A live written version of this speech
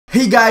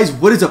Hey guys,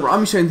 what is up?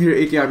 Ramish here,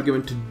 aka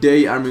Argument.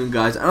 Today I'm bringing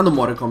guys another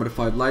Modern Combat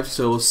 5 live.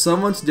 So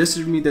someone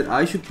suggested me that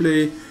I should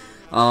play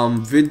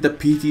with the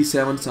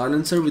PT7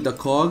 silencer with the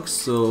cogs.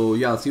 So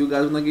yeah, I'll see you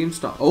guys when the game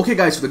starts. Okay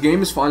guys, so the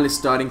game is finally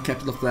starting.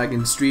 Capture the flag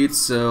in streets.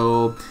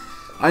 So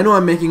I know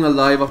I'm making a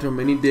live after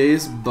many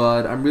days,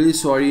 but I'm really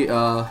sorry.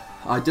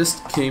 I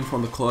just came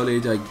from the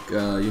college. I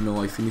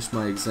finished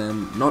my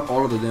exam. Not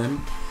all of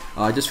them.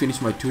 I just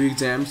finished my 2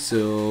 exams.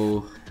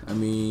 So I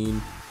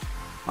mean,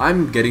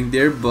 I'm getting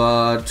there,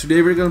 but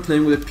today we're gonna play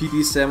with a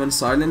PT7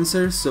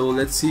 silencer, so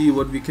let's see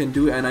what we can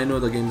do. And I know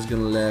the game is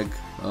gonna lag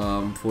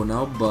for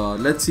now,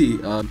 but let's see.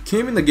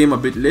 Came in the game a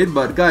bit late,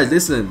 but guys,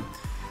 listen,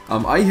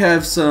 I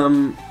have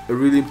some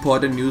really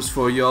important news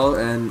for y'all,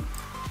 and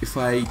if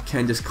I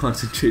can just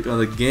concentrate on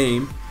the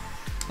game.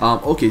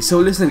 Okay, so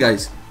listen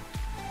guys,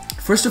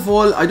 first of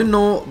all, I don't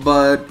know,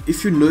 but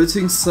if you're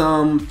noticing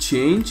some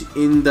change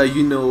in the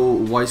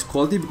voice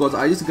quality, because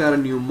I just got a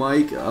new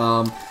mic.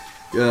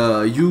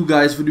 You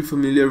guys would be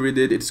familiar with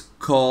it. It's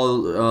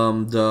called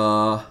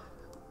the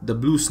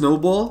Blue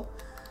Snowball.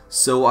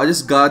 So I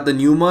just got the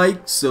new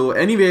mic. So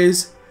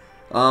anyways,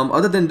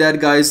 other than that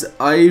guys,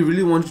 I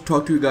really want to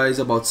talk to you guys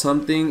about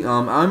something.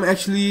 I'm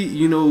actually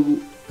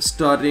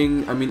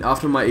starting,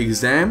 after my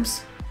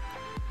exams,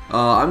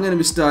 I'm gonna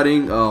be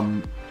starting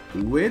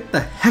where the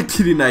heck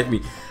did he knife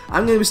me?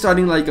 I'm gonna be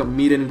starting like a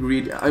meet and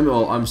greet.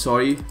 I'm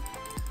sorry,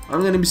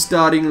 I'm gonna be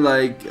starting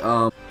like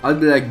I'll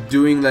be like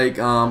doing like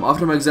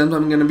after my exams,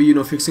 I'm gonna be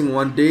fixing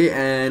one day,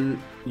 and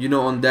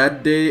on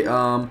that day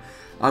I'm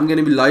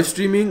gonna be live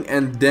streaming,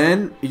 and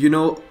then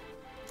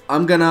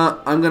I'm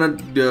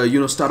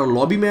gonna start a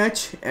lobby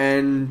match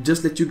and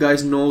just let you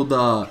guys know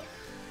the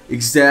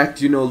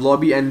exact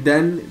lobby, and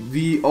then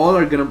we all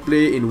are gonna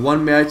play in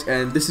one match.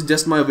 And this is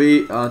just my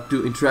way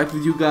to interact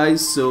with you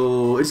guys,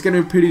 so it's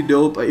gonna be pretty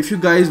dope. If you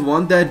guys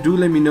want that, do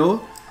let me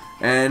know,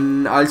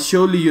 and I'll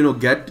surely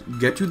get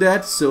to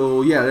that.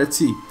 So yeah, let's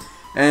see.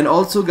 And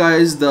also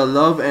guys, the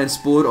love and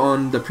support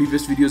on the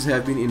previous videos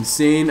have been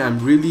insane. I'm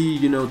really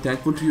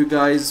thankful to you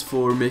guys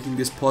for making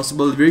this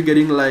possible. We're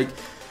getting like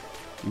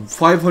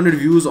 500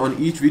 views on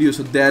each video,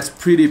 so that's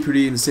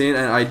pretty insane.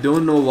 And I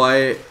don't know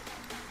why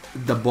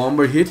the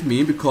bomber hit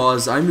me,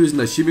 because I'm using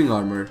the shipping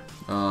armor.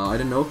 I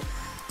don't know.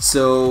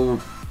 So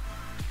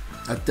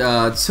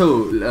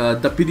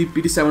the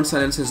PT7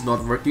 silencer is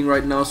not working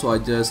right now, so I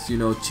just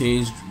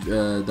changed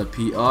the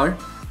PR.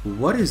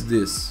 What is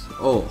this?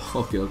 Oh,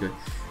 okay,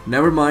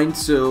 never mind.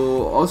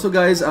 So also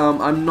guys,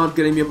 I'm not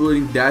gonna be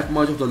uploading that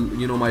much of the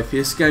my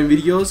face cam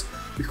videos,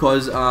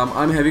 because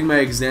I'm having my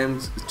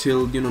exams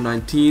till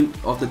 19th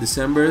of the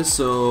December,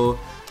 so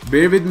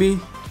bear with me,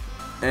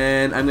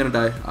 and I'm gonna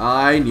die.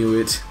 I knew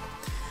it.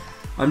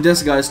 I'm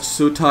just guys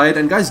so tired.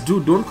 And guys,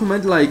 don't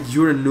comment like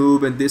you're a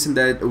noob and this and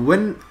that.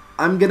 When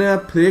I'm gonna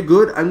play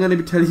good, I'm gonna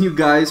be telling you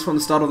guys from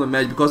the start of the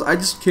match, because I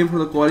just came from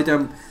the college.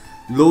 I'm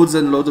loads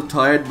and loads of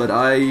tired, but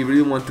I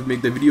really want to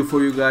make the video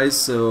for you guys.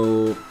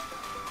 So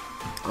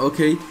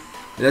okay,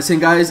 listen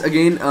guys,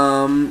 again,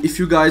 if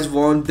you guys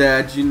want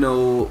that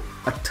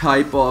a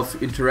type of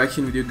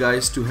interaction with you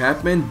guys to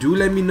happen, do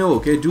let me know.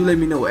 Okay, do let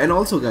me know. And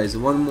also guys,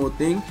 one more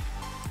thing,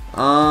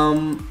 how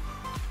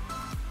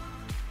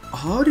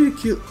do you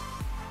kill?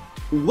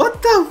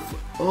 What the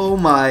oh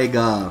my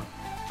god,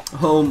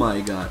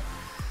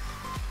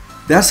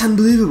 that's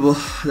unbelievable,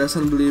 that's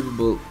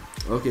unbelievable.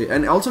 Okay,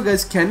 and also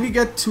guys, can we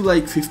get to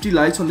like 50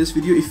 likes on this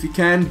video? If we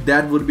can,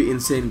 that would be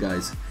insane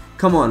guys.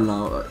 Come on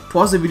now,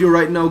 pause the video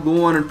right now,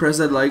 go on and press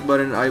that like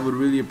button. I would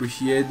really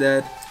appreciate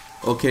that.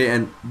 Okay,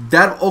 and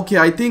that, okay,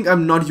 I think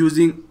I'm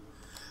using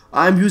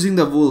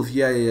the wolf.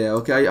 Yeah,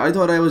 okay, I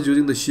thought I was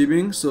using the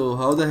shipping, so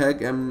how the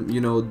heck am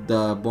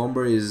the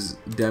bomber is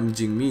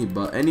damaging me?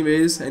 But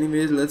anyways,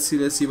 let's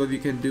see what we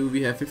can do.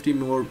 We have 15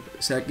 more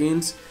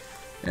seconds,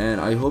 and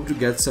I hope to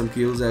get some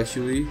kills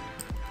actually.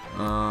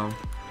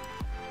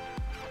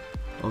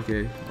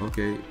 Okay,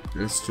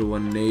 let's throw a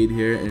nade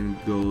here and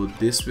go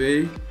this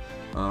way.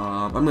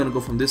 I'm gonna go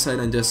from this side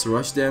and just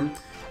rush them.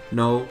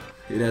 No,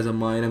 it has a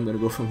mine. I'm gonna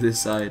go from this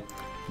side.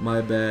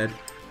 My bad.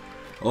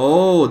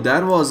 Oh,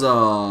 that was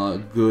a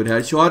good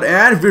headshot,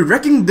 and we're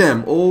wrecking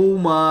them. Oh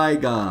my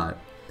god.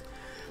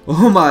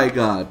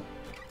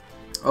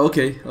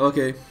 Okay.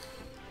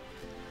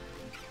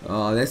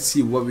 Let's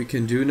see what we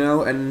can do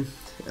now. And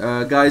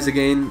guys,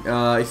 again,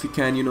 if you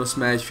can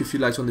smash 50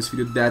 likes on this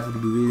video, that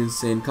would be really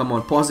insane. Come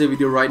on, pause the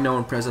video right now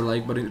and press the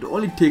like button. It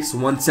only takes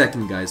 1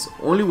 second guys,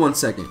 only 1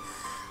 second.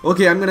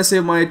 Okay, I'm gonna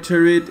save my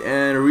turret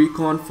and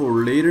recon for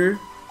later.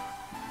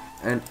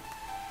 And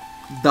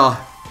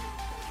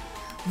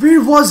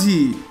where was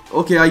he?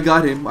 Okay, I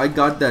got him. I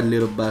got that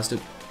little bastard.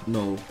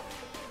 No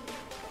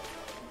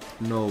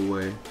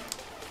way.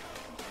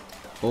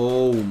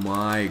 Oh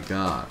my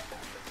god.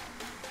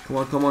 Come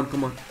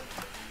on.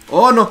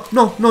 Oh no.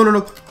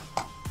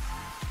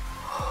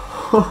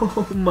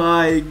 Oh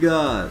my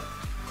god.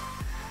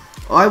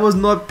 I was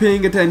not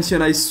paying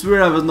attention. I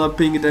swear I was not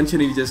paying attention.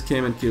 He just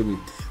came and killed me.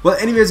 Well,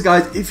 anyways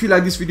guys, if you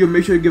like this video,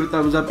 make sure you give it a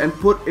thumbs up and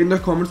put in the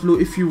comments below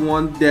if you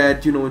want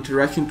that, you know,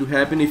 interaction to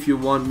happen, if you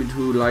want me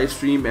to live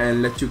stream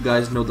and let you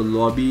guys know the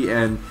lobby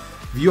and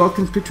we all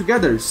can click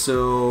together.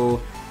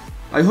 So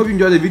I hope you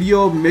enjoyed the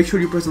video. Make sure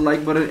you press the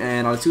like button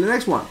and I'll see you in the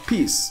next one.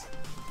 Peace.